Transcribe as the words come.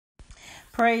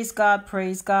Praise God,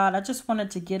 praise God. I just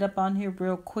wanted to get up on here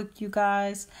real quick, you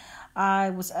guys. I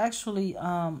was actually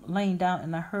laying down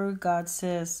and I heard God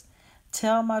says,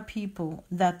 tell my people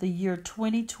that the year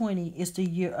 2020 is the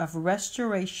year of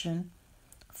restoration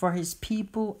for his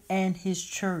people and his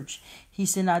church. He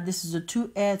said, now this is a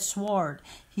two-edged sword.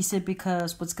 He said,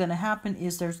 because what's going to happen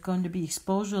is there's going to be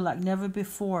exposure like never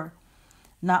before.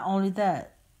 Not only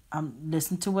that,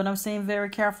 listen to what I'm saying very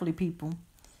carefully, people.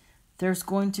 There's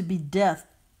going to be death,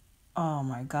 oh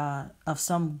my God, of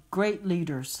some great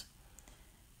leaders.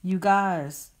 You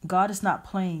guys, God is not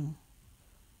playing.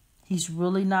 He's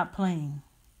really not playing.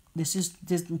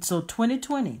 So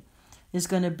 2020 is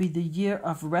going to be the year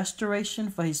of restoration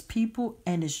for his people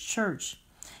and his church.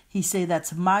 He say,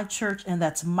 that's my church and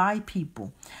that's my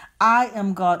people. I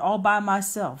am God all by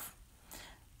myself.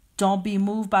 Don't be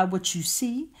moved by what you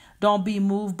see. Don't be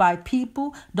moved by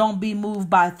people. Don't be moved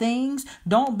by things.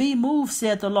 Don't be moved,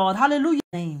 said the Lord. Hallelujah.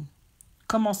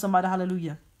 Come on, somebody.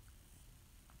 Hallelujah.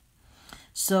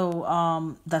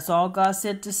 So that's all God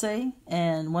said to say.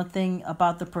 And one thing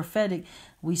about the prophetic,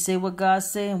 we say what God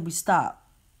say and we stop.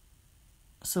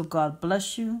 So God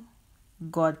bless you.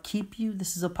 God keep you.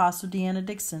 This is Apostle DEANNA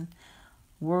DIXON.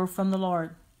 Word from the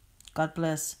Lord. God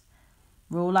bless.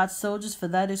 Roll out, soldiers, for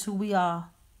that is who we are.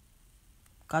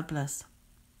 God bless.